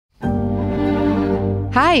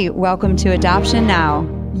Hi, welcome to Adoption Now,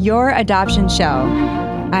 your adoption show.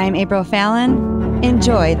 I'm April Fallon.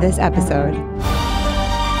 Enjoy this episode.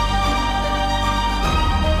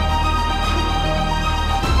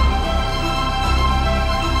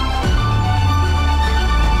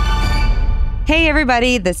 Hey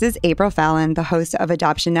everybody, this is April Fallon, the host of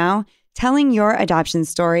Adoption Now, telling your adoption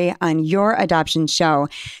story on your adoption show.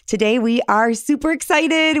 Today we are super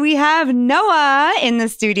excited. We have Noah in the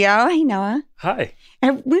studio. Hey Noah. Hi.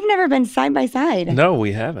 We've never been side by side. No,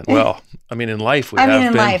 we haven't. Well, I mean, in life we have been.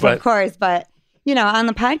 In life, of course, but you know, on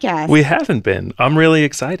the podcast. We haven't been. I'm really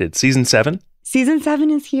excited. Season 7? Season 7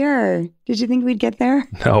 is here. Did you think we'd get there?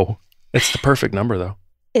 No. It's the perfect number, though.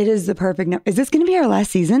 It is the perfect number. Is this going to be our last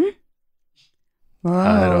season? Whoa,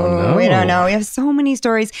 I don't know. We don't know. We have so many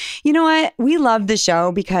stories. You know what? We love the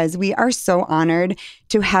show because we are so honored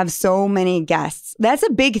to have so many guests. That's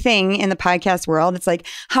a big thing in the podcast world. It's like,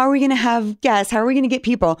 how are we going to have guests? How are we going to get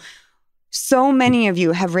people? So many of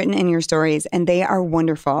you have written in your stories and they are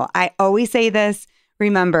wonderful. I always say this.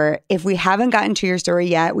 Remember, if we haven't gotten to your story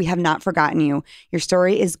yet, we have not forgotten you. Your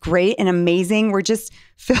story is great and amazing. We're just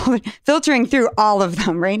filtering through all of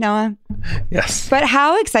them, right, Noah? Yes. But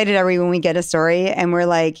how excited are we when we get a story and we're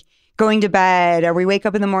like going to bed or we wake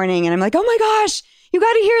up in the morning and I'm like, oh my gosh, you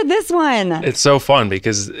got to hear this one. It's so fun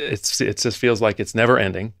because it just feels like it's never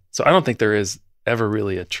ending. So I don't think there is ever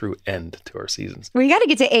really a true end to our seasons. We got to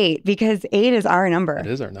get to 8 because 8 is our number. It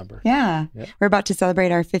is our number. Yeah. Yep. We're about to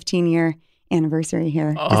celebrate our 15-year anniversary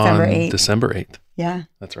here, December 8th. December 8th. Yeah.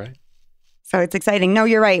 That's right. So it's exciting. No,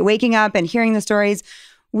 you're right. Waking up and hearing the stories.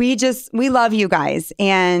 We love you guys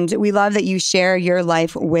and we love that you share your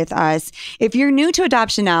life with us. If you're new to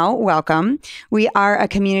Adoption Now, welcome. We are a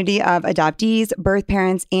community of adoptees, birth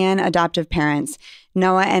parents, and adoptive parents.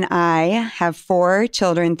 Noah and I have 4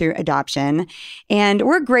 children through adoption, and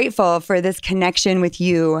we're grateful for this connection with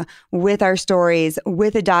you, with our stories,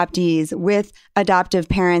 with adoptees, with adoptive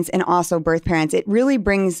parents, and also birth parents. It really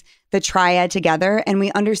brings the triad together, and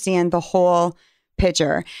we understand the whole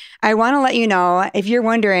picture. I want to let you know, if you're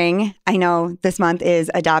wondering, I know this month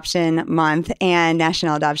is Adoption Month and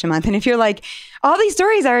National Adoption Month. And if you're like, all these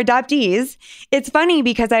stories are adoptees, it's funny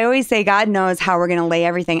because I always say God knows how we're going to lay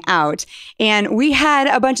everything out. And we had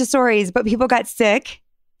a bunch of stories, but people got sick.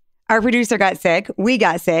 Our producer got sick. We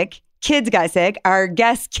got sick. Kids got sick. Our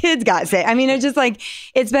guest kids got sick. I mean, it's just like,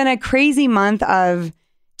 it's been a crazy month of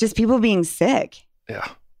just people being sick. Yeah.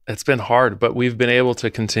 It's been hard, but we've been able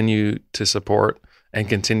to continue to support and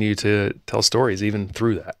continue to tell stories even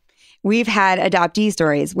through that. We've had adoptee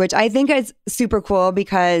stories, which I think is super cool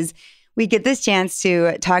because we get this chance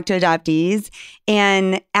to talk to adoptees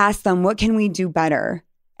and ask them, what can we do better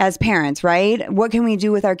as parents, right? What can we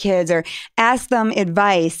do with our kids, or ask them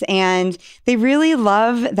advice? And they really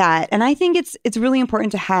love that. And I think it's really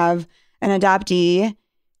important to have an adoptee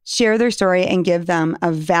share their story and give them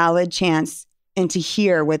a valid chance and to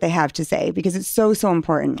hear what they have to say, because it's so, so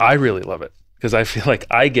important. I really love it because I feel like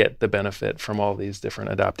I get the benefit from all these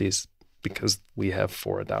different adoptees because we have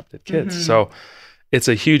 4 adopted kids. Mm-hmm. So it's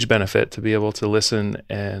a huge benefit to be able to listen,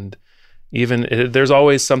 and even there's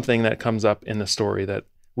always something that comes up in the story that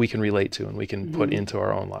we can relate to and we can put into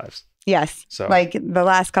our own lives. Yes. So, like the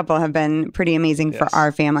last couple have been pretty amazing for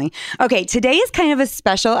our family. Okay, today is kind of a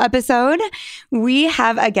special episode. We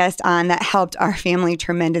have a guest on that helped our family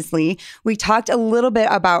tremendously. We talked a little bit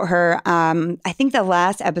about her, I think the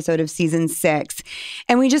last episode of season 6.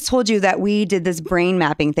 And we just told you that we did this brain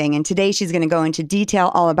mapping thing. And today she's going to go into detail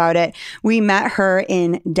all about it. We met her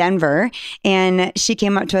in Denver and she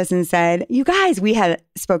came up to us and said, you guys, we had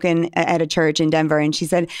spoken at a church in Denver. And she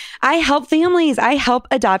said, I help families. I help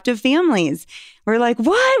adoptive families. We're like,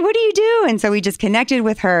 what do you do? And so we just connected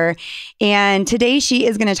with her. And today she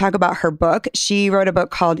is going to talk about her book. She wrote a book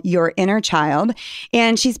called Your Inner Child,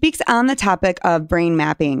 and she speaks on the topic of brain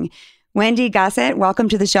mapping. Wendy Gossett, welcome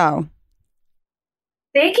to the show.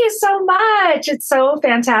 Thank you so much. It's so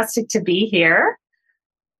fantastic to be here.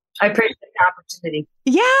 I appreciate the opportunity.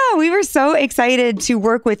 Yeah, we were so excited to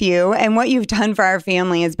work with you, and what you've done for our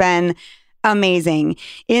family has been amazing.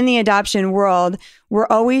 In the adoption world, we're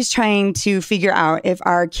always trying to figure out if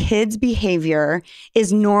our kids' behavior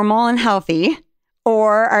is normal and healthy,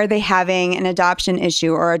 or are they having an adoption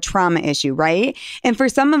issue or a trauma issue, right? And for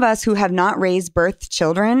some of us who have not raised birth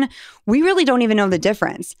children, we really don't even know the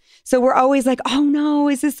difference. So we're always like, oh no,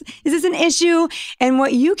 is this an issue? And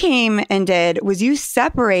what you came and did was you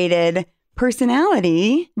separated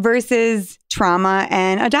personality versus trauma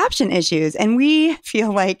and adoption issues. And we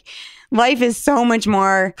feel like life is so much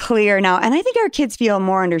more clear now. And I think our kids feel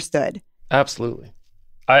more understood. Absolutely.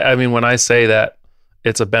 I mean, when I say that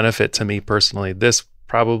it's a benefit to me personally, this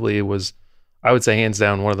probably was, I would say, hands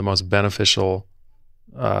down, one of the most beneficial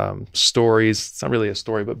stories. It's not really a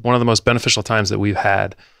story, but one of the most beneficial times that we've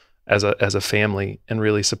had as a family, and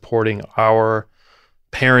really supporting our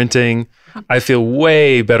parenting. I feel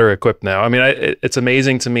way better equipped now. I mean, it's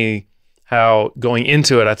amazing to me how going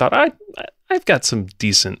into it, I thought I've got some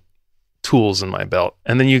decent tools in my belt.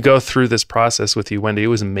 And then you go through this process with you, Wendy. It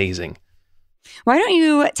was amazing. Why don't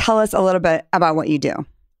you tell us a little bit about what you do?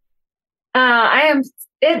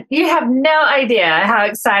 You have no idea how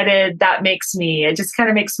excited that makes me. It just kind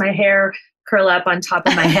of makes my hair curl up on top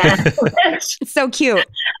of my head. It's so cute.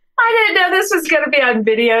 I didn't know this was going to be on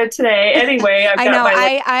video today. Anyway, I know.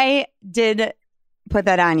 I did put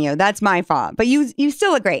that on you. That's my fault. But you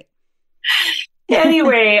still look great.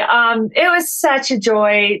 Anyway, it was such a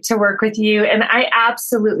joy to work with you. And I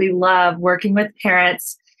absolutely love working with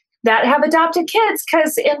parents that have adopted kids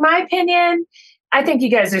because, in my opinion, I think you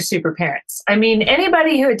guys are super parents. I mean,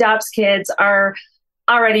 anybody who adopts kids are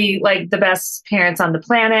already like the best parents on the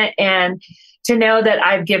planet. And to know that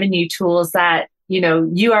I've given you tools that,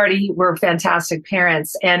 you already were fantastic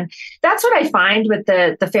parents. And that's what I find with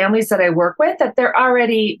the families that I work with, that they're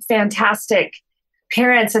already fantastic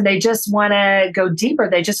parents and they just want to go deeper.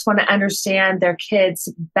 They just want to understand their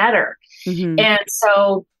kids better. Mm-hmm. And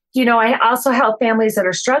so, I also help families that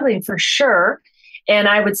are struggling for sure. And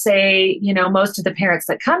I would say, most of the parents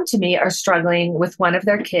that come to me are struggling with one of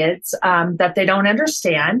their kids that they don't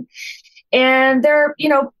understand. And they're,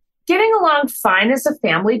 getting along fine as a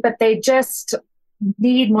family, but they just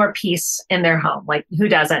need more peace in their home. Like, who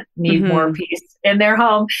doesn't need more peace in their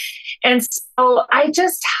home? And so I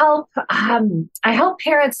just help, I help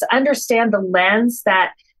parents understand the lens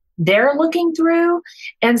that they're looking through.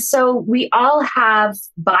 And so we all have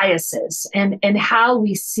biases and how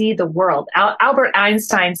we see the world. Albert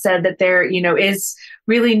Einstein said that there, is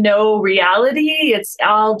really no reality. It's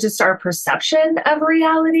all just our perception of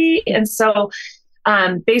reality. And so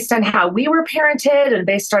based on how we were parented and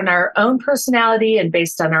based on our own personality and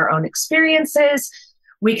based on our own experiences,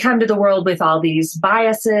 we come to the world with all these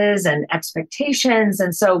biases and expectations.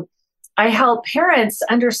 And so I help parents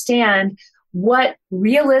understand what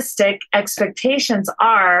realistic expectations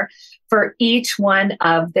are for each one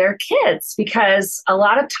of their kids. Because a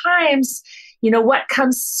lot of times, what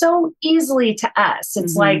comes so easily to us,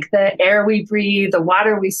 it's like the air we breathe, the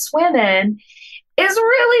water we swim in, is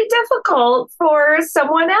really difficult for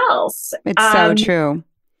someone else. It's so true.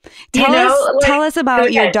 Tell us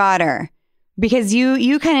about your daughter, because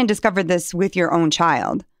you kind of discovered this with your own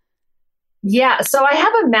child. Yeah. So I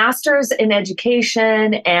have a master's in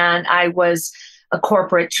education and I was a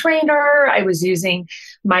corporate trainer. I was using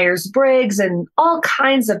Myers-Briggs and all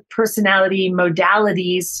kinds of personality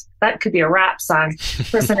modalities. That could be a rap song,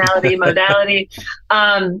 personality modality.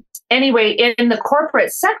 Anyway, in the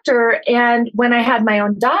corporate sector. And when I had my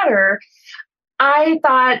own daughter, I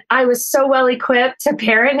thought I was so well equipped to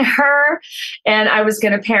parent her, and I was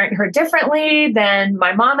going to parent her differently than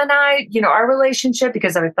my mom and I, our relationship,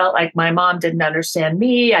 because I felt like my mom didn't understand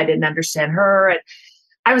me. I didn't understand her. And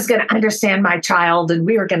I was going to understand my child and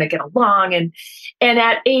we were going to get along. And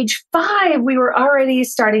at age 5, we were already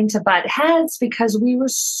starting to butt heads because we were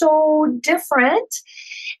so different.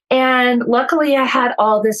 And luckily I had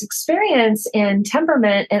all this experience in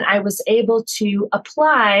temperament and I was able to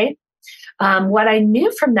apply what I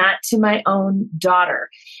knew from that to my own daughter.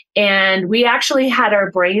 And we actually had our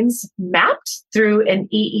brains mapped through an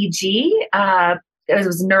EEG. It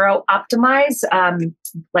was neuro-optimized,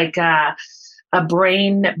 like a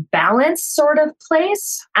brain balance sort of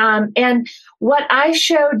place. And what I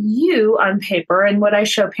showed you on paper and what I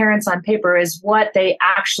show parents on paper is what they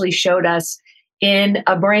actually showed us in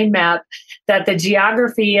a brain map, that the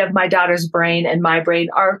geography of my daughter's brain and my brain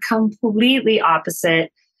are completely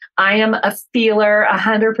opposite. I am a feeler,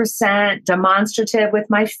 100% demonstrative with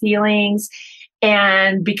my feelings.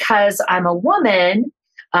 And because I'm a woman,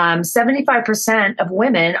 75% of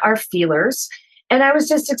women are feelers. And I was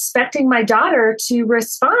just expecting my daughter to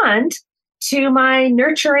respond to my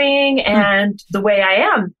nurturing and the way I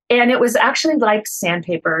am. And it was actually like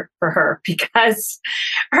sandpaper for her, because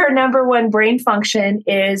her number one brain function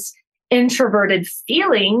is introverted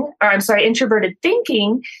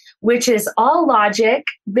thinking, which is all logic,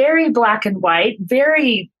 very black and white,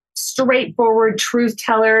 very straightforward truth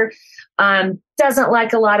teller, doesn't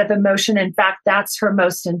like a lot of emotion. In fact, that's her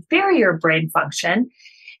most inferior brain function.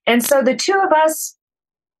 And so the two of us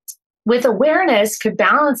with awareness could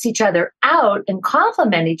balance each other out and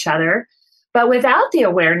complement each other. But without the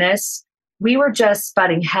awareness, we were just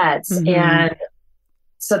butting heads. Mm-hmm. And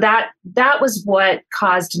so that was what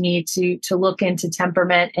caused me to look into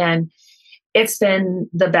temperament. And it's been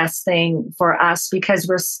the best thing for us because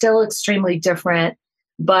we're still extremely different,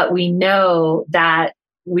 but we know that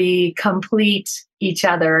we complete each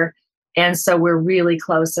other. And so we're really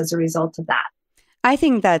close as a result of that. I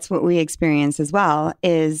think that's what we experience as well,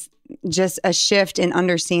 is just a shift in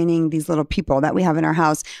understanding these little people that we have in our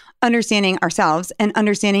house, understanding ourselves and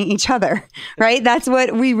understanding each other, right? That's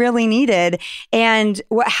what we really needed. And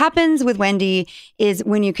what happens with Wendy is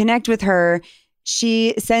when you connect with her,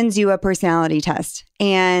 she sends you a personality test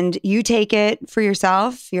and you take it for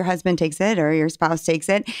yourself. Your husband takes it or your spouse takes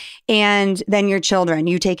it. And then your children,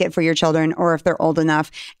 you take it for your children, or if they're old enough.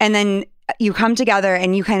 And then you come together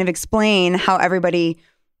and you kind of explain how everybody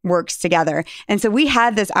works together. And so we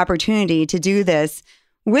had this opportunity to do this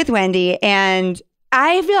with Wendy. And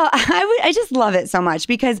I feel I just love it so much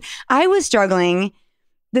because I was struggling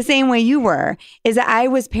the same way you were, is that I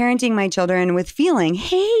was parenting my children with feeling,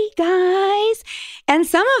 hey guys. And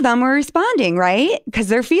some of them were responding, right? Because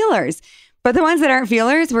they're feelers. But the ones that aren't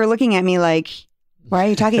feelers were looking at me like, why are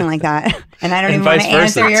you talking like that? And I don't even want to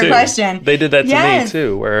answer your question. They did that to me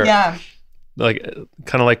too, where like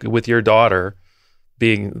kind of like with your daughter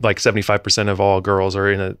being like 75% of all girls are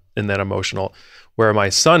in that emotional, where my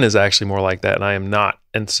son is actually more like that and I am not.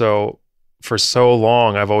 And so for so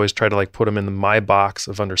long, I've always tried to like put him in my box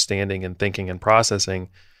of understanding and thinking and processing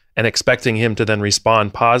and expecting him to then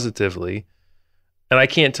respond positively. And I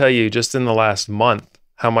can't tell you just in the last month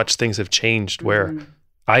how much things have changed where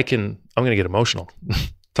I'm going to get emotional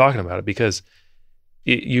talking about it, because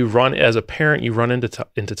you run as a parent, you run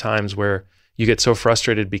into times where you get so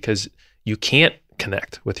frustrated because you can't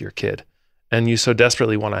connect with your kid and you so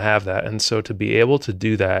desperately want to have that. And so to be able to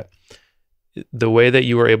do that, the way that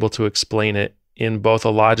you were able to explain it in both a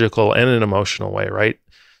logical and an emotional way, right?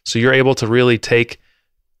 So you're able to really take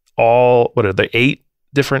all, what are the 8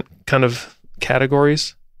 different kind of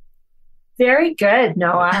categories? Very good,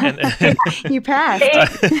 Noah. You passed.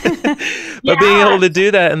 But being able to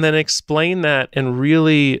do that and then explain that and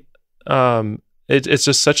really, it's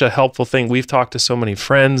just such a helpful thing. We've talked to so many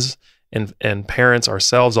friends and parents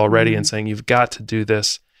ourselves already and saying, you've got to do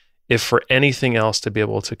this if for anything else to be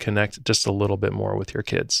able to connect just a little bit more with your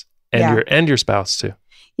kids and your spouse too.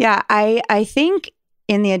 Yeah, I think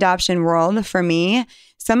in the adoption world, for me,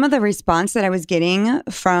 some of the response that I was getting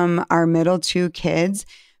from our middle 2 kids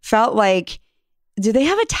felt like, do they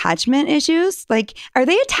have attachment issues? Like, are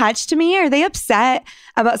they attached to me? Are they upset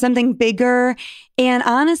about something bigger? And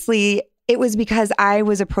honestly, it was because I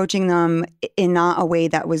was approaching them in not a way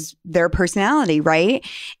that was their personality, right?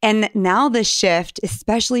 And now the shift,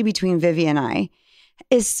 especially between Vivi and I,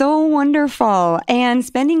 is so wonderful. And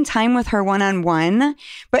spending time with her one-on-one,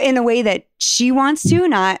 but in a way that she wants to,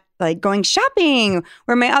 not like going shopping,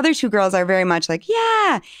 where my other 2 girls are very much like,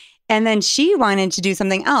 yeah. And then she wanted to do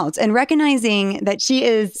something else, and recognizing that she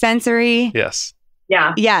is sensory. Yes.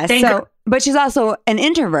 Yeah. Yeah. But she's also an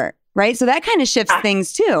introvert. Right. So that kind of shifts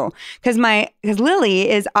things too. Because Lily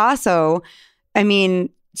is also,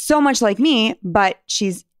 so much like me, but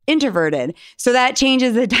she's introverted. So that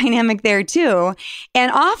changes the dynamic there too. And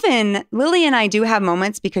often Lily and I do have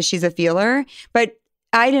moments because she's a feeler, but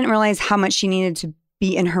I didn't realize how much she needed to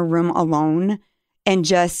be in her room alone and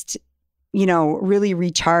just, really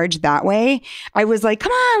recharge that way. I was like,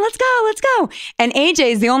 come on, let's go. And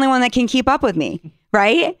AJ is the only one that can keep up with me.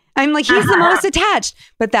 Right? I'm like, he's the most attached,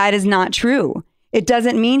 but that is not true. It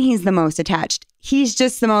doesn't mean he's the most attached. He's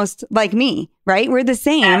just the most like me, right? We're the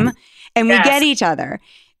same and we get each other.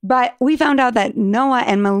 But we found out that Noah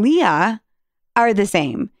and Malia are the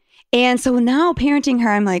same. And so now parenting her,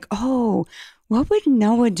 I'm like, oh, what would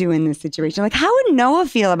Noah do in this situation? Like, how would Noah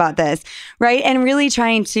feel about this? Right? And really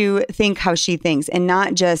trying to think how she thinks and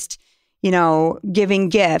not just giving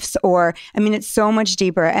gifts it's so much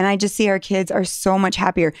deeper. And I just see our kids are so much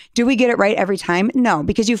happier. Do we get it right every time? No,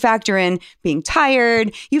 because you factor in being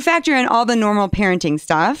tired. You factor in all the normal parenting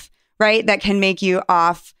stuff, right? That can make you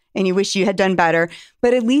off and you wish you had done better.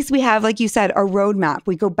 But at least we have, like you said, a roadmap.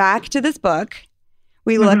 We go back to this book.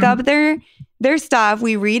 We look up their stuff.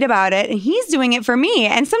 We read about it. And he's doing it for me.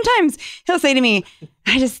 And sometimes he'll say to me,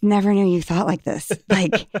 I just never knew you thought like this.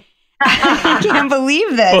 Like, I can't believe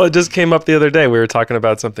this. Well, it just came up the other day. We were talking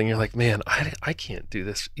about something. You're like, man, I can't do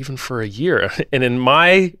this even for a year. And in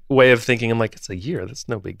my way of thinking, I'm like, it's a year. That's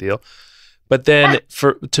no big deal. But then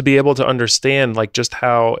to be able to understand like just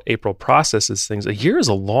how April processes things, a year is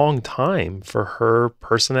a long time for her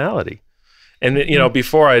personality. And,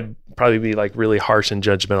 before I'd probably be like really harsh and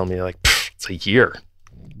judgmental, me like, it's a year.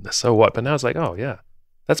 So what? But now it's like, oh yeah,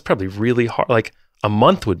 that's probably really hard. Like a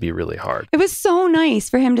month would be really hard. It was so nice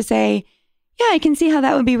for him to say, yeah, I can see how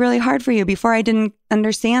that would be really hard for you. Before I didn't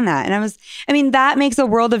understand that. And that makes a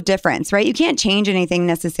world of difference, right? You can't change anything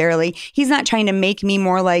necessarily. He's not trying to make me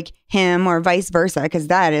more like him or vice versa, because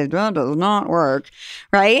that does not work,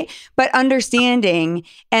 right? But understanding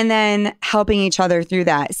and then helping each other through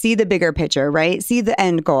that, see the bigger picture, right? See the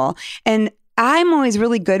end goal. And I'm always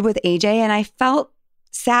really good with AJ, and I felt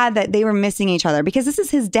sad that they were missing each other because this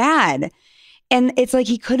is his dad. And it's like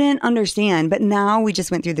he couldn't understand. But now we just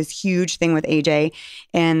went through this huge thing with AJ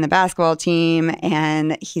and the basketball team,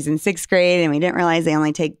 and he's in 6th grade, and we didn't realize they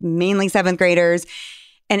only take mainly 7th graders.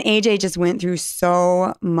 And AJ just went through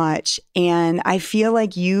so much. And I feel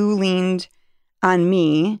like you leaned on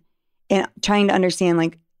me in trying to understand,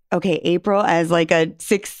 like, okay, April as like a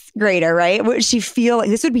 6th grader, right? Would she feel like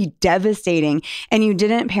this would be devastating? And you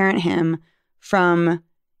didn't parent him from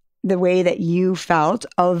the way that you felt,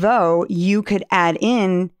 although you could add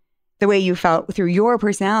in the way you felt through your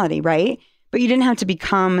personality, right? But you didn't have to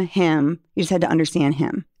become him. You just had to understand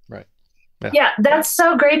him. Right. Yeah, that's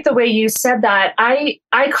so great the way you said that. I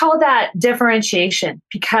call that differentiation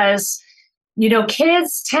because,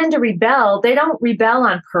 kids tend to rebel. They don't rebel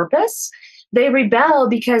on purpose. They rebel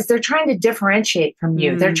because they're trying to differentiate from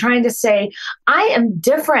you. They're trying to say, I am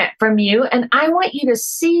different from you, and I want you to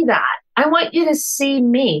see that. I want you to see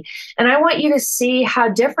me, and I want you to see how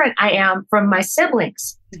different I am from my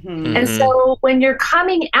siblings. Mm-hmm. And so when you're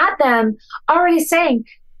coming at them already saying,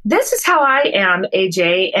 this is how I am,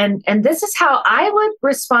 AJ, and this is how I would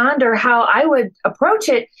respond or how I would approach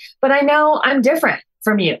it, but I know I'm different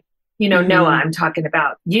from you. Noah, I'm talking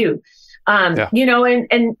about you.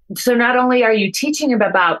 And so not only are you teaching him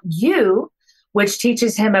about you, which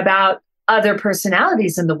teaches him about other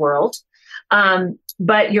personalities in the world,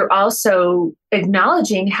 but you're also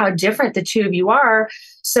acknowledging how different the two of you are.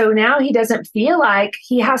 So now he doesn't feel like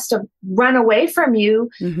he has to run away from you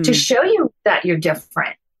to show you that you're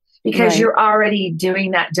different, because you're already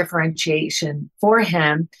doing that differentiation for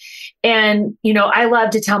him. And, I love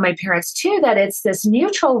to tell my parents too, that it's this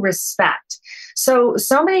mutual respect. So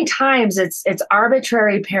many times it's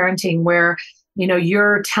arbitrary parenting where,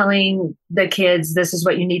 you're telling the kids, this is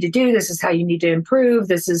what you need to do. This is how you need to improve.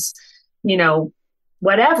 This is,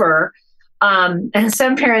 whatever. And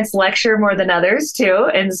some parents lecture more than others too.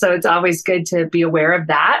 And so it's always good to be aware of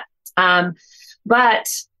that. But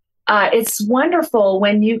it's wonderful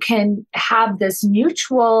when you can have this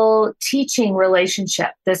mutual teaching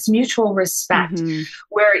relationship, this mutual respect,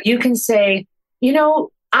 where you can say,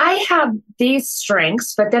 I have these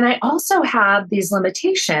strengths, but then I also have these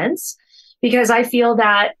limitations, because I feel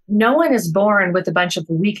that no one is born with a bunch of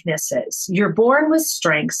weaknesses. You're born with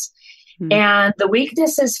strengths, and the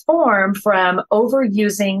weaknesses form from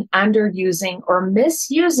overusing, underusing, or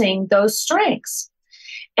misusing those strengths.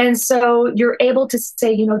 And so you're able to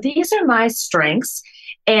say, these are my strengths.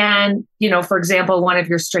 And, for example, one of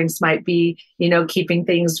your strengths might be, keeping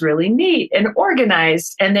things really neat and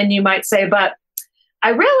organized. And then you might say, but I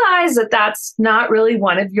realize that that's not really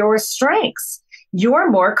one of your strengths. You're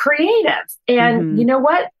more creative. And you know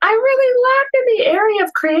what? I really lack in the area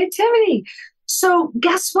of creativity. So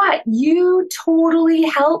guess what? You totally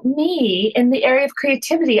help me in the area of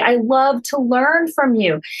creativity. I love to learn from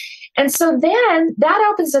you. And so then that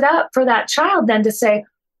opens it up for that child then to say,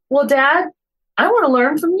 well, Dad, I want to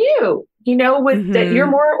learn from you, that you're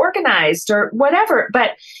more organized or whatever.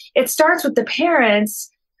 But it starts with the parents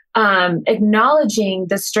acknowledging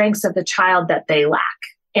the strengths of the child that they lack,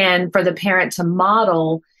 and for the parent to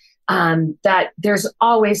model that there's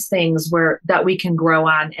always things that we can grow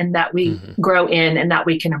on, and that we grow in, and that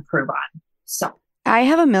we can improve on. So I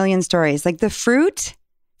have a million stories. Like the fruit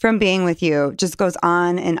from being with you just goes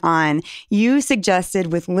on and on. You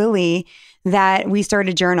suggested with Lily that we start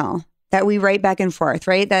a journal, that we write back and forth,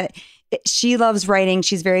 right? That she loves writing.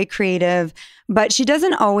 She's very creative, but she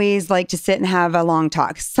doesn't always like to sit and have a long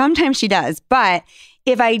talk. Sometimes she does, but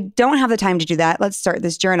if I don't have the time to do that, let's start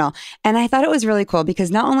this journal. And I thought it was really cool because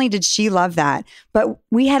not only did she love that, but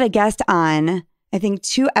we had a guest on, I think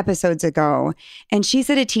 2 episodes ago, and she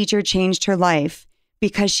said a teacher changed her life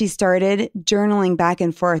because she started journaling back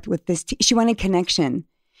and forth with this. She wanted connection,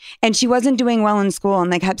 and she wasn't doing well in school,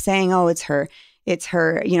 and they kept saying, oh, it's her,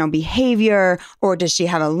 behavior, or does she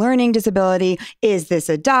have a learning disability? Is this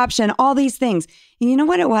adoption? All these things. And you know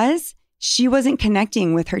what it was? She wasn't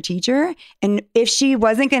connecting with her teacher. And if she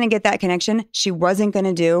wasn't going to get that connection, she wasn't going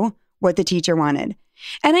to do what the teacher wanted.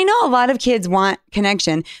 And I know a lot of kids want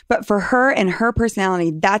connection, but for her and her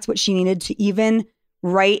personality, that's what she needed to even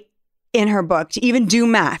write in her book, to even do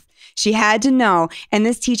math. She had to know. And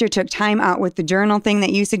this teacher took time out with the journal thing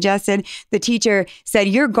that you suggested. The teacher said,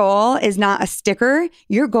 your goal is not a sticker.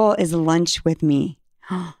 Your goal is lunch with me.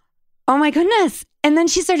 Oh my goodness. And then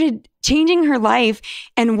she started changing her life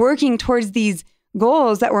and working towards these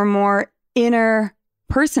goals that were more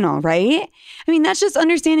interpersonal, right? I mean, that's just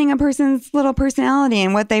understanding a person's little personality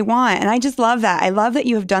and what they want. And I just love that. I love that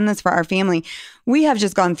you have done this for our family. We have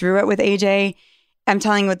just gone through it with AJ. I'm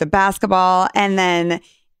telling you, with the basketball. And then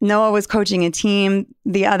Noah was coaching a team.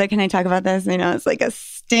 Can I talk about this? It's like a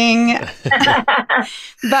sting.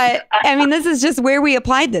 But I mean, this is just where we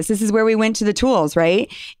applied this. This is where we went to the tools,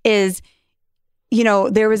 right?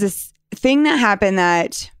 There was this thing that happened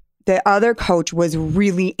that the other coach was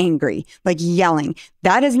really angry, like yelling.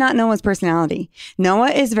 That is not Noah's personality.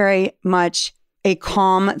 Noah is very much a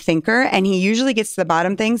calm thinker, and he usually gets to the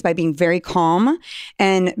bottom things by being very calm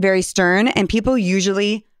and very stern, and people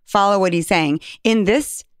usually follow what he's saying. In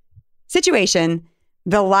this situation,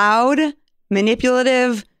 the loud,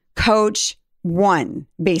 manipulative coach won,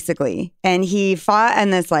 basically. And he fought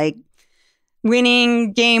in this like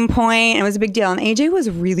winning game point. It was a big deal. And AJ was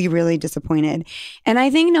really, really disappointed. And I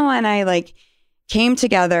think Noah and I like came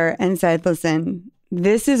together and said, listen,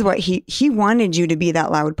 this is what he wanted you to be,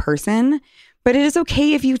 that loud person. But it is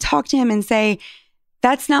okay if you talk to him and say,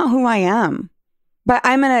 that's not who I am. But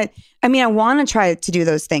I want to try to do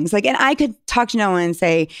those things. And I could talk to Noah and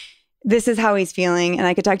say, this is how he's feeling. And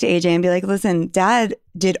I could talk to AJ and be like, listen, Dad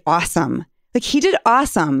did awesome. He did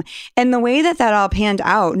awesome. And the way that all panned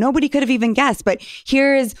out, nobody could have even guessed. But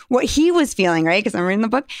here's what he was feeling, right? Because I'm reading the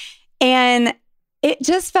book. And it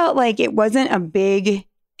just felt like it wasn't a big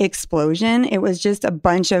explosion. It was just a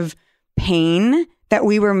bunch of pain that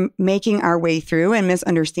we were making our way through and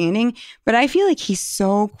misunderstanding. But I feel like he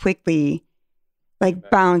so quickly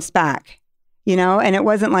bounced back, and it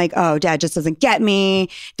wasn't like, oh, Dad just doesn't get me,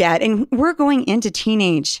 Dad. And we're going into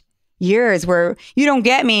teenage years where you don't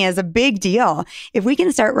get me is a big deal. If we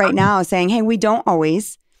can start right now saying, hey, we don't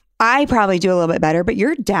always, I probably do a little bit better, but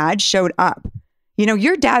your dad showed up.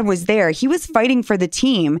 Your dad was there. He was fighting for the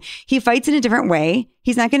team. He fights in a different way.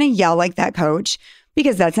 He's not going to yell like that coach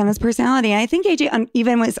because that's not his personality. And I think AJ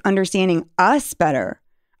even was understanding us better,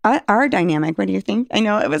 our dynamic. What do you think? I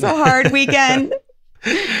know it was a hard weekend.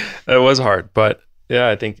 It was hard, but yeah,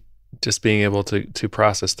 I think just being able to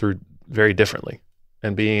process through very differently.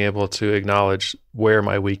 And being able to acknowledge where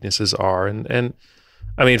my weaknesses are. And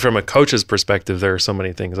I mean, from a coach's perspective, there are so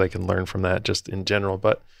many things I can learn from that just in general.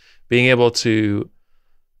 But being able to,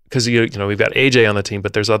 because we've got AJ on the team,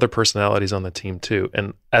 but there's other personalities on the team too.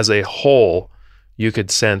 And as a whole, you could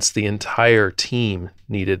sense the entire team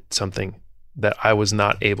needed something that I was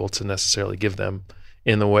not able to necessarily give them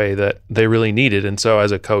in the way that they really needed. And so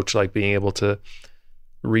as a coach, being able to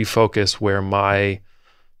refocus where my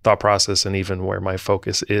thought process and even where my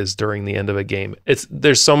focus is during the end of a game.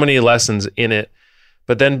 There's so many lessons in it,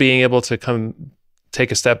 but then being able to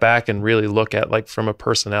take a step back and really look at from a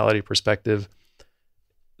personality perspective,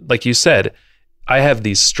 like you said, I have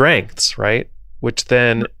these strengths, right? Which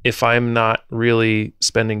then if I'm not really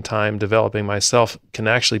spending time developing myself can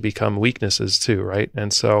actually become weaknesses too, right?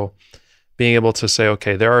 And so being able to say,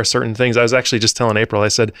 okay, there are certain things. I was actually just telling April, I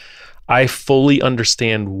said, I fully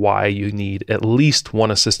understand why you need at least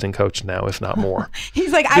one assistant coach now, if not more.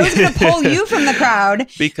 He's like, I was going to pull you from the crowd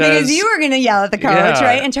because you were going to yell at the coach,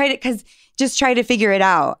 right? And try to figure it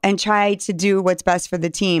out and try to do what's best for the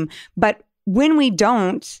team. But when we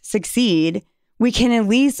don't succeed, we can at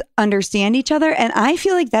least understand each other. And I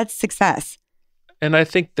feel like that's success. And I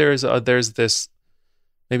think there's this,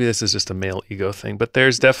 maybe this is just a male ego thing, but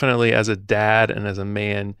there's definitely, as a dad and as a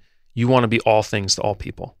man, you want to be all things to all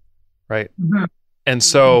people. Right. Mm-hmm. And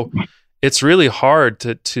so it's really hard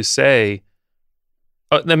to say,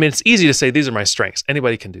 it's easy to say, these are my strengths.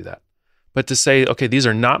 Anybody can do that. But to say, okay, these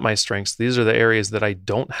are not my strengths. These are the areas that I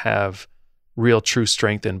don't have real true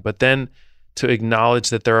strength in. But then to acknowledge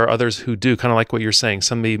that there are others who do, kind of like what you're saying.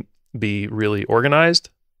 Some may be really organized,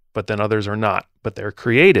 but then others are not, but they're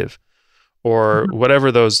creative or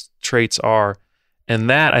whatever those traits are. And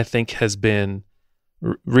that I think has been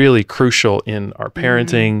really crucial in our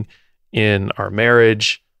parenting, in our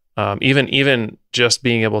marriage, even just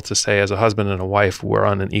being able to say as a husband and a wife, we're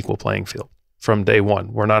on an equal playing field from day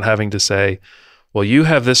one. We're not having to say, well, you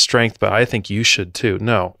have this strength, but I think you should too.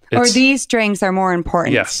 No. Or these strengths are more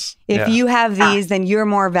important. Yes. If you have these, then you're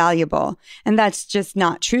more valuable. And that's just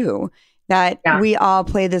not true, that we all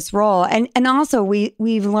play this role. And also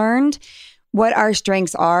we've learned what our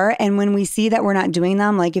strengths are. And when we see that we're not doing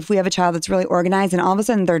them, like if we have a child that's really organized and all of a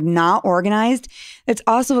sudden they're not organized, it's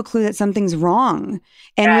also a clue that something's wrong.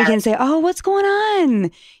 And we can say, oh, what's going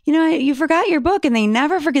on? You know, you forgot your book, and they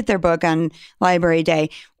never forget their book on library day.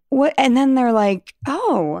 And then they're like,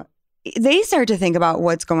 oh, they start to think about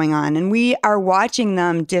what's going on. And we are watching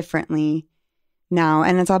them differently now.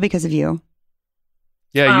 And it's all because of you.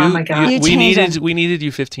 Yeah, my God. we needed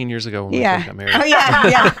you 15 years ago when we first got married. Oh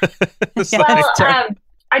yeah. Well,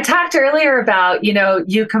 I talked earlier about,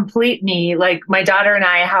 you complete me, like my daughter and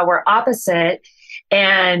I, how we're opposite.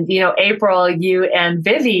 And, April, you and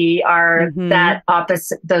Vivi are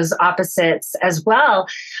those opposites as well.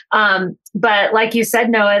 But like you said,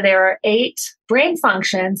 Noah, there are 8 brain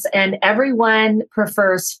functions and everyone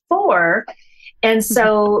prefers 4. And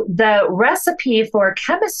so the recipe for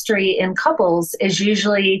chemistry in couples is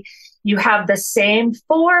usually you have the same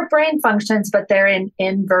 4 brain functions, but they're in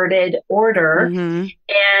inverted order.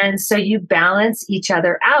 And so you balance each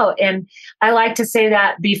other out. And I like to say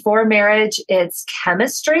that before marriage, it's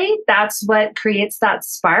chemistry. That's what creates that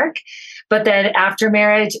spark. But then after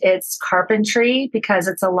marriage, it's carpentry, because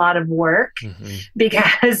it's a lot of work,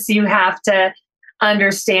 because you have to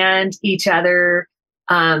understand each other.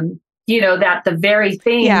 That the very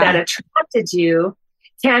thing that attracted you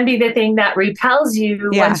can be the thing that repels you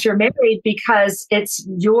once you're married, because it's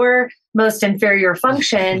your most inferior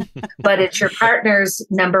function, but it's your partner's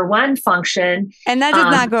number 1 function. And that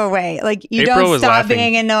does not go away. Like you April don't stop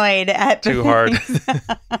being annoyed at too hard.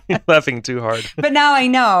 Laughing too hard. But now I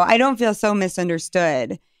know I don't feel so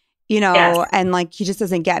misunderstood, and like he just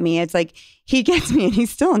doesn't get me. It's like he gets me and he's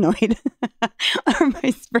still annoyed. Or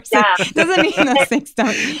vice versa. Doesn't mean those things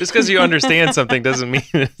don't. Just because you understand something doesn't mean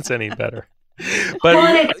it's any better.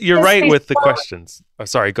 But you're right with the questions. Oh,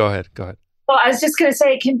 sorry, go ahead. Well, I was just going to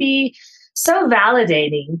say, it can be so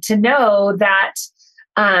validating to know that,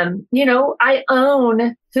 I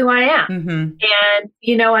own who I am. And,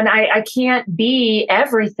 and I can't be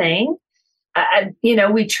everything.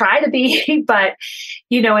 We try to be, but,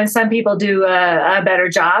 and some people do a better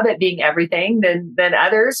job at being everything than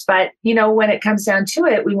others. But, when it comes down to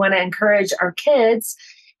it, we want to encourage our kids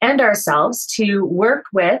and ourselves to work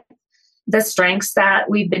with the strengths that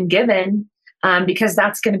we've been given, because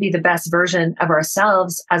that's going to be the best version of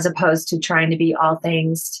ourselves, as opposed to trying to be all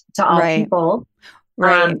things to all people.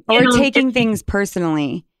 Right. Or taking things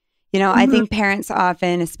personally. I think parents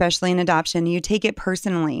often, especially in adoption, you take it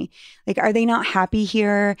personally. Like, are they not happy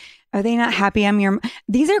here? Are they not happy I'm your...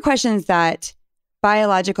 These are questions that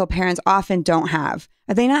biological parents often don't have.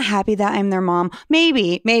 Are they not happy that I'm their mom?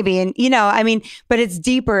 Maybe. And, but it's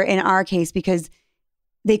deeper in our case because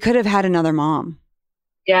they could have had another mom.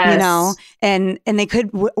 Yes. And they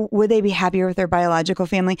could, would they be happier with their biological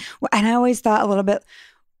family? And I always thought a little bit,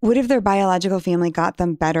 what if their biological family got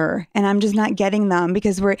them better? And I'm just not getting them,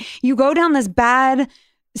 because you go down this bad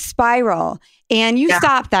spiral and you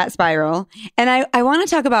stop that spiral. And I want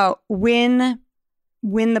to talk about when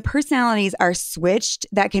the personalities are switched,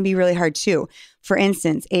 that can be really hard too. For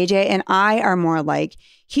instance, AJ and I are more like,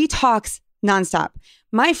 he talks nonstop.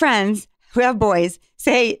 My friends who have boys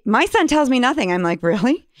say, my son tells me nothing. I'm like,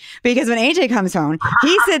 really? Because when AJ comes home,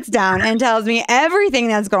 he sits down and tells me everything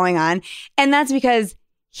that's going on. And that's because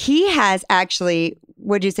he has actually,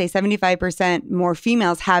 would you say 75% more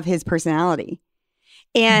females have his personality.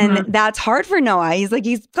 And that's hard for Noah.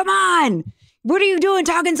 He's come on, what are you doing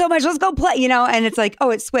talking so much? Let's go play, and it's like,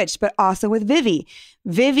 oh, it switched. But also with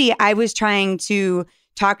Vivi, I was trying to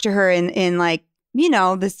talk to her in like,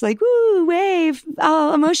 this like, woo, wave,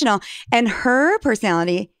 all emotional. And her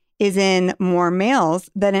personality is in more males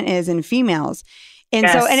than it is in females. And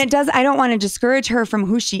so, and it does, I don't want to discourage her from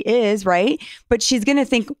who she is, right? But she's going to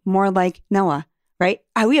think more like Noah, right?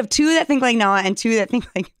 We have 2 that think like Noah and 2 that think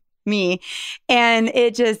like me. And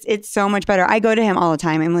it's so much better. I go to him all the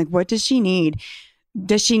time. I'm like, what does she need?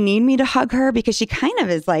 Does she need me to hug her? Because she kind of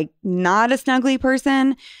is like not a snuggly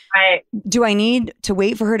person. Right. Do I need to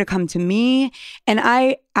wait for her to come to me? And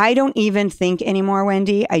I don't even think anymore,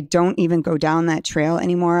 Wendy. I don't even go down that trail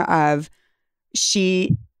anymore of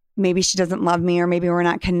maybe she doesn't love me, or maybe we're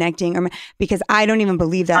not connecting, because I don't even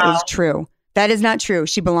believe that is true. That is not true.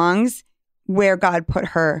 She belongs where God put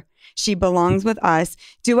her. She belongs with us.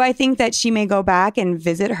 Do I think that she may go back and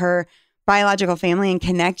visit her biological family and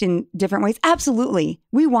connect in different ways? Absolutely.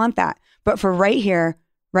 We want that. But for right here,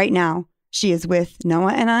 right now, she is with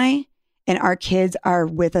Noah and I, and our kids are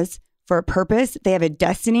with us for a purpose. They have a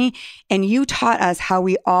destiny. And you taught us how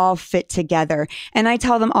we all fit together. And I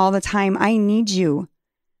tell them all the time, I need you.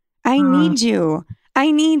 I need you.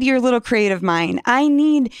 I need your little creative mind. I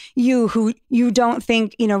need you who you don't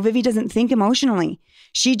think, Vivi doesn't think emotionally.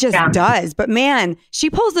 She just does. But man, she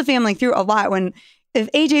pulls the family through a lot.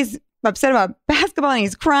 If AJ's upset about basketball and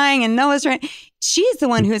he's crying and Noah's trying, she's the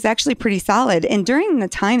one who is actually pretty solid. And during the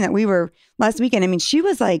time that we were last weekend, I mean, she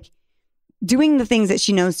was like doing the things that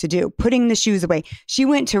she knows to do, putting the shoes away. She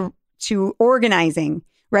went to organizing,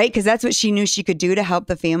 right? Because that's what she knew she could do to help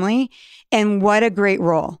the family. And what a great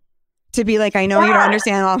role to be like, I know you don't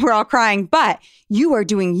understand, we're all crying, but you are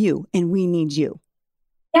doing you and we need you.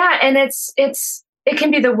 Yeah. And it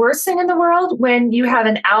can be the worst thing in the world when you have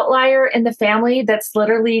an outlier in the family that's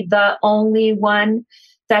literally the only one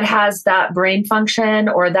that has that brain function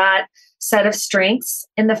or that set of strengths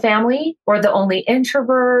in the family, or the only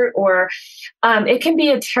introvert, or it can be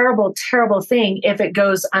a terrible, terrible thing if it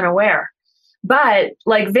goes unaware. But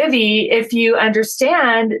like Vivi, if you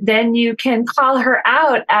understand, then you can call her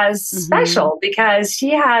out as special because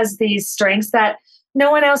she has these strengths that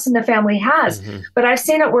no one else in the family has. But I've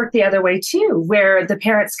seen it work the other way too, where the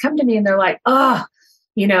parents come to me and they're like, oh,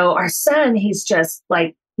 our son, he's just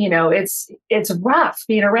like, it's rough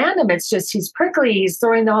being around him. It's just, he's prickly. He's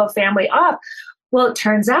throwing the whole family off. Well, it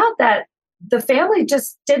turns out that the family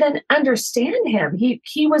just didn't understand him. He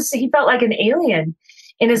felt like an alien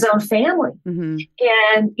in his own family. And,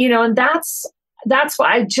 and that's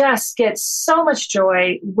why I just get so much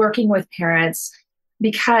joy working with parents,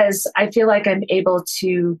 because I feel like I'm able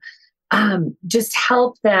to just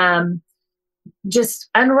help them just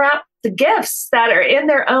unwrap the gifts that are in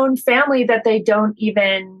their own family that they don't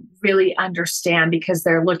even really understand because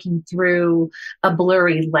they're looking through a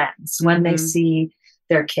blurry lens when they see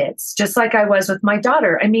their kids. Just like I was with my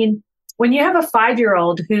daughter. I mean, when you have a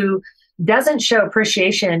 5-year-old who doesn't show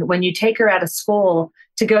appreciation when you take her out of school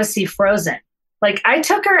to go see Frozen. Like, I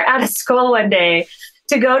took her out of school one day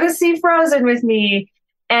to go to see Frozen with me,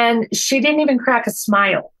 and she didn't even crack a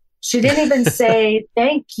smile. She didn't even say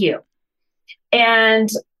thank you. And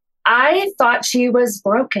I thought she was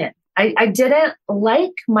broken. I didn't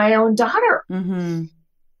like my own daughter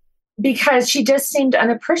because she just seemed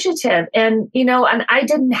unappreciative. And, and I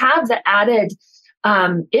didn't have the added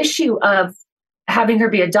issue of having her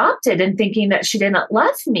be adopted and thinking that she didn't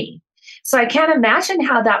love me. So I can't imagine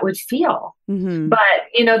how that would feel. But,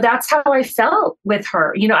 that's how I felt with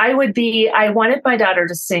her. I wanted my daughter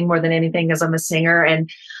to sing more than anything because I'm a singer, and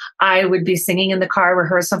I would be singing in the car,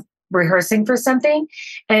 rehearsing for something.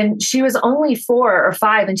 And she was only 4 or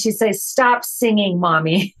 5. And she'd say, "Stop singing,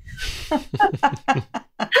 mommy." I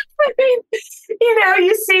mean,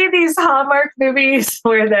 you see these Hallmark movies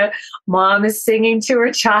where the mom is singing to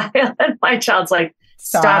her child, and my child's like,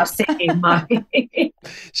 "Stop singing, mommy."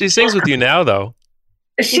 She sings with you now, though.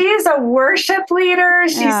 She is a worship leader.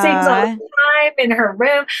 She sings all the time in her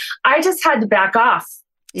room. I just had to back off.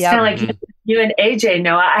 It's kind of like you and AJ,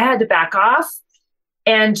 Noah. I had to back off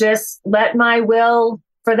and just let my will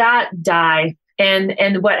for that die.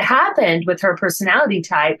 And what happened with her personality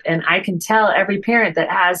type, and I can tell every parent that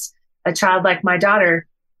has a child like my daughter,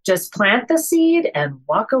 just plant the seed and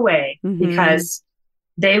walk away because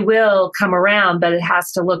they will come around, but it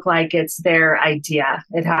has to look like it's their idea.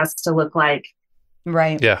 It has to look like,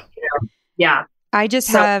 right. Yeah. Yeah. I just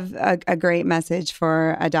have a great message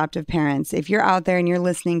for adoptive parents. If you're out there and you're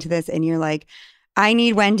listening to this and you're like, I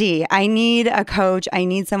need Wendy, I need a coach, I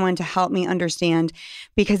need someone to help me understand,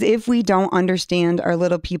 because if we don't understand our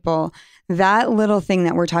little people, that little thing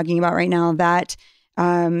that we're talking about right now, that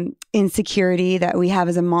insecurity that we have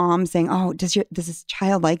as a mom saying, oh, does this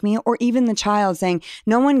child like me? Or even the child saying,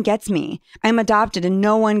 no one gets me. I'm adopted and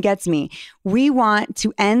no one gets me. We want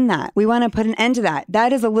to end that. We want to put an end to that.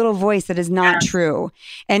 That is a little voice that is not true.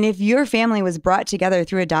 And if your family was brought together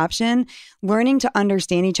through adoption, learning to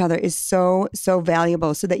understand each other is so, so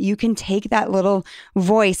valuable so that you can take that little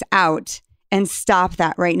voice out and stop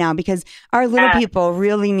that right now, because our little people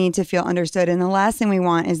really need to feel understood. And the last thing we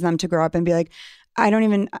want is them to grow up and be like, I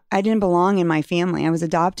didn't belong in my family. I was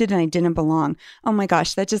adopted and I didn't belong. Oh my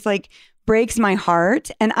gosh, that just like breaks my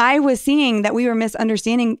heart. And I was seeing that we were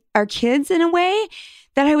misunderstanding our kids in a way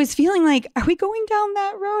that I was feeling like, are we going down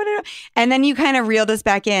that road? And then you kind of reeled us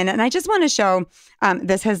back in. And I just want to show,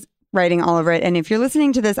 this has writing all over it. And if you're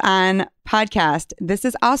listening to this on podcast, this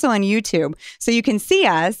is also on YouTube. So you can see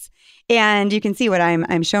us and you can see what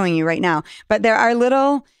I'm showing you right now. But there are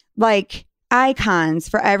little like icons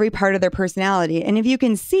for every part of their personality. And if you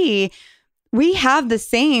can see, we have the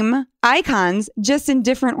same icons, just in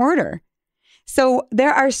different order. So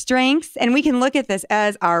there are strengths, and we can look at this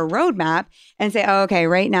as our roadmap and say, oh, okay,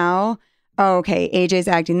 right now, AJ's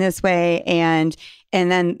acting this way. And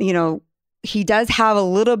then, he does have a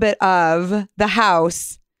little bit of the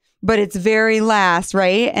house, but it's very last,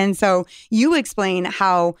 right? And so you explain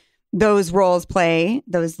how those roles play,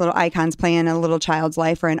 those little icons play in a little child's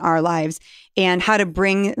life or in our lives, and how to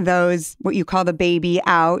bring those, what you call the baby,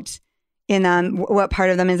 out in what part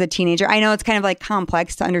of them is a teenager. I know it's kind of like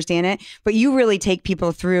complex to understand it, but you really take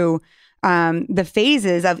people through the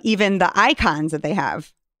phases of even the icons that they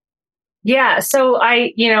have. Yeah. So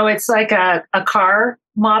it's like a car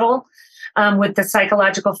model with the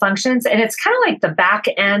psychological functions, and it's kind of like the back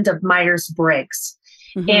end of Myers-Briggs.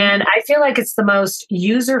 Mm-hmm. And I feel like it's the most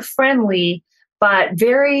user-friendly, but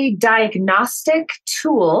very diagnostic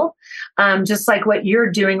tool. Just like what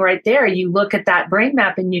you're doing right there. You look at that brain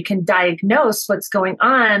map and you can diagnose what's going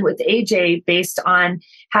on with AJ based on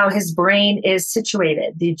how his brain is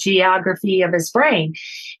situated, the geography of his brain.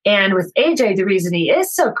 And with AJ, the reason he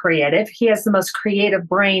is so creative, he has the most creative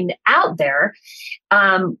brain out there.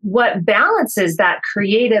 What balances that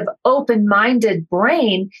creative, open-minded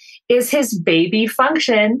brain is his baby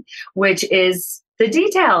function, which is the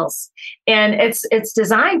details. And it's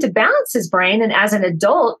designed to balance his brain. And as an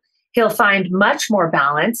adult, he'll find much more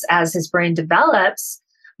balance as his brain develops.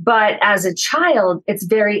 But as a child, it's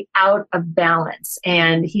very out of balance.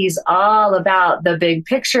 And he's all about the big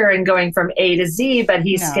picture and going from A to Z, but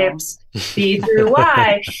he skips B through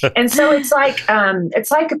Y. And so it's like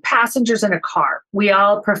passengers in a car. We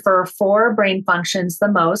all prefer 4 brain functions the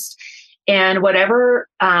most. And whatever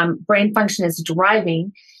brain function is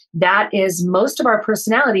driving, that is most of our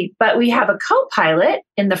personality. But we have a co-pilot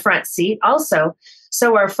in the front seat also.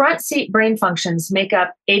 So our front seat brain functions make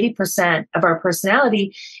up 80% of our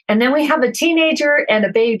personality. And then we have a teenager and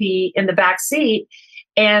a baby in the back seat.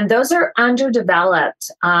 And those are underdeveloped.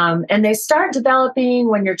 And they start developing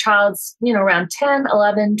when your child's, around 10,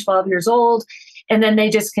 11, 12 years old. And then they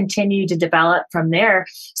just continue to develop from there.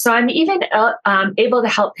 So I'm even able to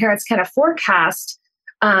help parents kind of forecast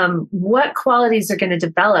what qualities are going to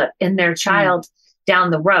develop in their child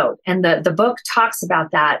down the road. And the book talks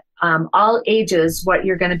about that, all ages, what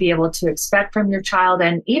you're going to be able to expect from your child,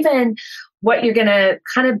 and even what you're going to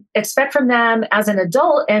kind of expect from them as an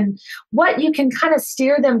adult, and what you can kind of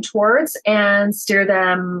steer them towards and steer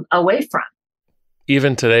them away from.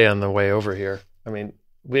 Even today on the way over here, I mean,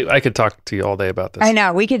 I could talk to you all day about this. I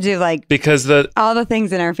know. We could do because all the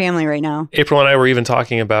things in our family right now. April and I were even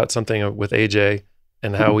talking about something with AJ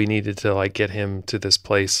and how we needed to get him to this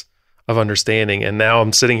place of understanding. And now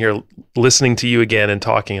I'm sitting here listening to you again and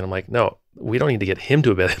talking, and I'm like, no, we don't need to get him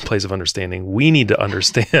to a place of understanding. We need to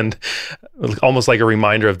understand, almost like a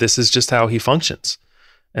reminder of this is just how he functions.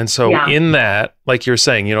 And so in that, like you're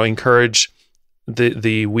saying, encourage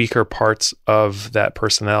the weaker parts of that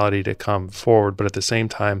personality to come forward. But at the same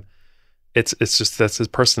time, it's just, that's his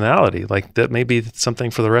personality. Like that may be something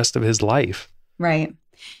for the rest of his life. Right.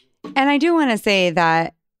 And I do want to say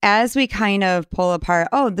that as we kind of pull apart,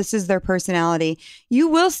 this is their personality, you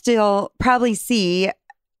will still probably see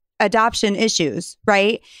adoption issues,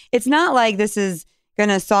 right? It's not like this is going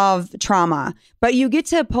to solve trauma, but you get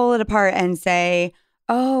to pull it apart and say,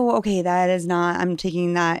 oh, okay, that is not, I'm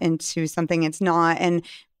taking that into something it's not. And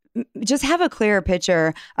just have a clearer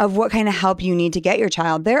picture of what kind of help you need to get your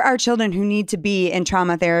child. There are children who need to be in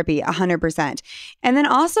trauma therapy 100%. And then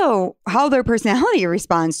also how their personality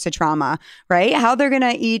responds to trauma, right? How they're going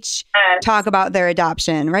to each talk about their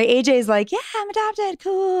adoption, right? AJ's like, yeah, I'm adopted.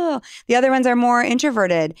 Cool. The other ones are more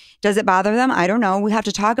introverted. Does it bother them? I don't know. We have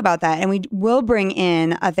to talk about that. And we will bring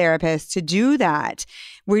in a therapist to do that.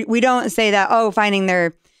 We don't say that, finding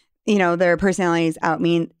their personalities out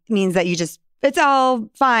means that you just, it's all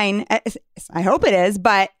fine. I hope it is,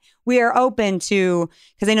 but we are open to,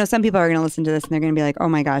 because I know some people are going to listen to this and they're going to be like, oh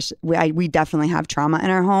my gosh, we definitely have trauma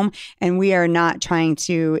in our home, and we are not trying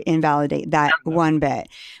to invalidate that one bit.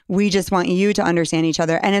 We just want you to understand each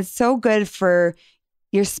other. And it's so good for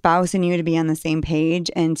your spouse and you to be on the same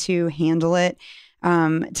page and to handle it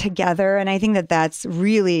together. And I think that that's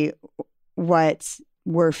really what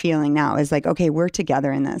we're feeling now is like, okay, we're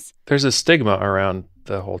together in this. There's a stigma around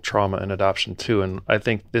the whole trauma and adoption too. And I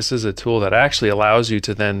think this is a tool that actually allows you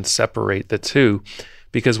to then separate the two,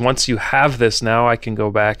 because once you have this, now I can go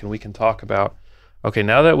back and we can talk about, okay,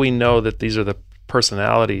 now that we know that these are the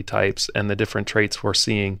personality types and the different traits we're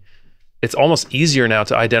seeing, it's almost easier now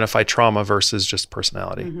to identify trauma versus just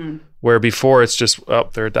personality. Mm-hmm. Where before it's just,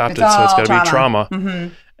 they're adopted, so it's got to be trauma.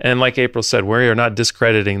 Mm-hmm. And like April said, we are not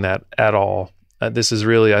discrediting that at all. This is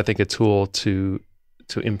really, I think, a tool to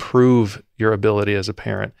improve your ability as a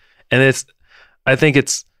parent. And I think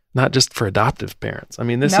it's not just for adoptive parents. I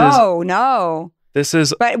mean, this is our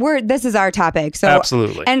topic. So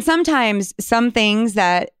absolutely. And sometimes some things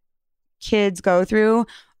that kids go through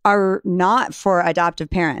are not for adoptive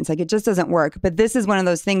parents. Like, it just doesn't work. But this is one of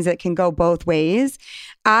those things that can go both ways.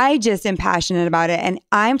 I just am passionate about it. And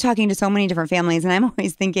I'm talking to so many different families, and I'm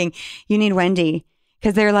always thinking, you need Wendy.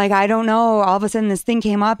 Because they're like, I don't know, all of a sudden this thing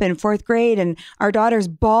came up in 4th grade and our daughter's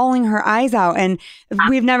bawling her eyes out. And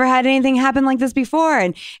we've never had anything happen like this before.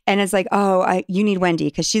 And it's like, you need Wendy,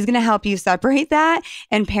 because she's going to help you separate that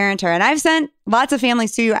and parent her. And I've sent lots of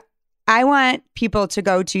families to you. I want people to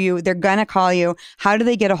go to you. They're going to call you. How do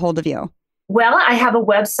they get a hold of you? Well, I have a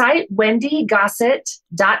website,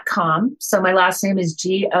 wendygossett.com. So my last name is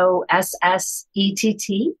Gossett.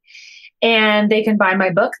 And they can buy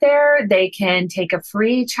my book there. They can take a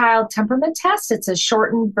free child temperament test. It's a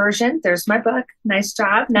shortened version. There's my book. Nice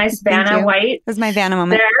job. Nice Vanna White. That's my Vanna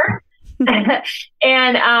moment. There.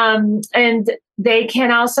 And they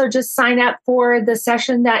can also just sign up for the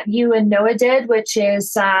session that you and Noah did, which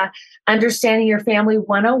is Understanding Your Family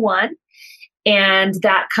 101. And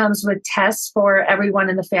that comes with tests for everyone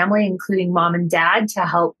in the family, including mom and dad, to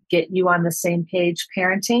help get you on the same page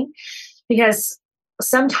parenting. Because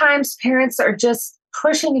sometimes parents are just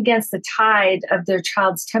pushing against the tide of their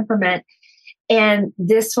child's temperament. And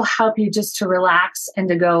this will help you just to relax and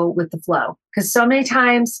to go with the flow. Because so many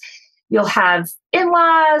times you'll have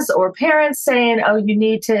in-laws or parents saying, oh, you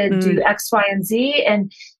need to do X, Y, and Z.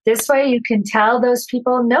 And this way you can tell those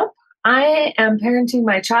people, nope, I am parenting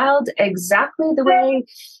my child exactly the way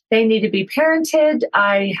they need to be parented.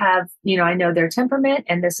 I have, I know their temperament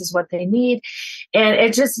and this is what they need. And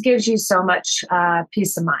it just gives you so much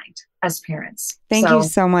peace of mind as parents. Thank you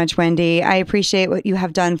so much, Wendy. I appreciate what you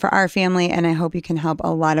have done for our family, and I hope you can help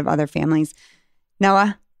a lot of other families.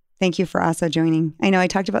 Noah, thank you for also joining. I know I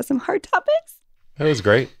talked about some hard topics. That was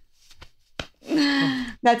great.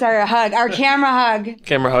 That's our hug, our camera hug.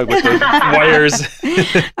 Camera hug with the wires.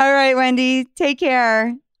 All right, Wendy, take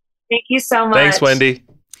care. Thank you so much. Thanks, Wendy.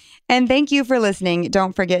 And thank you for listening.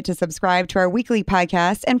 Don't forget to subscribe to our weekly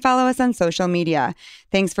podcast and follow us on social media.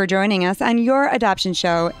 Thanks for joining us on your adoption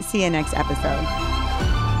show. See you next episode.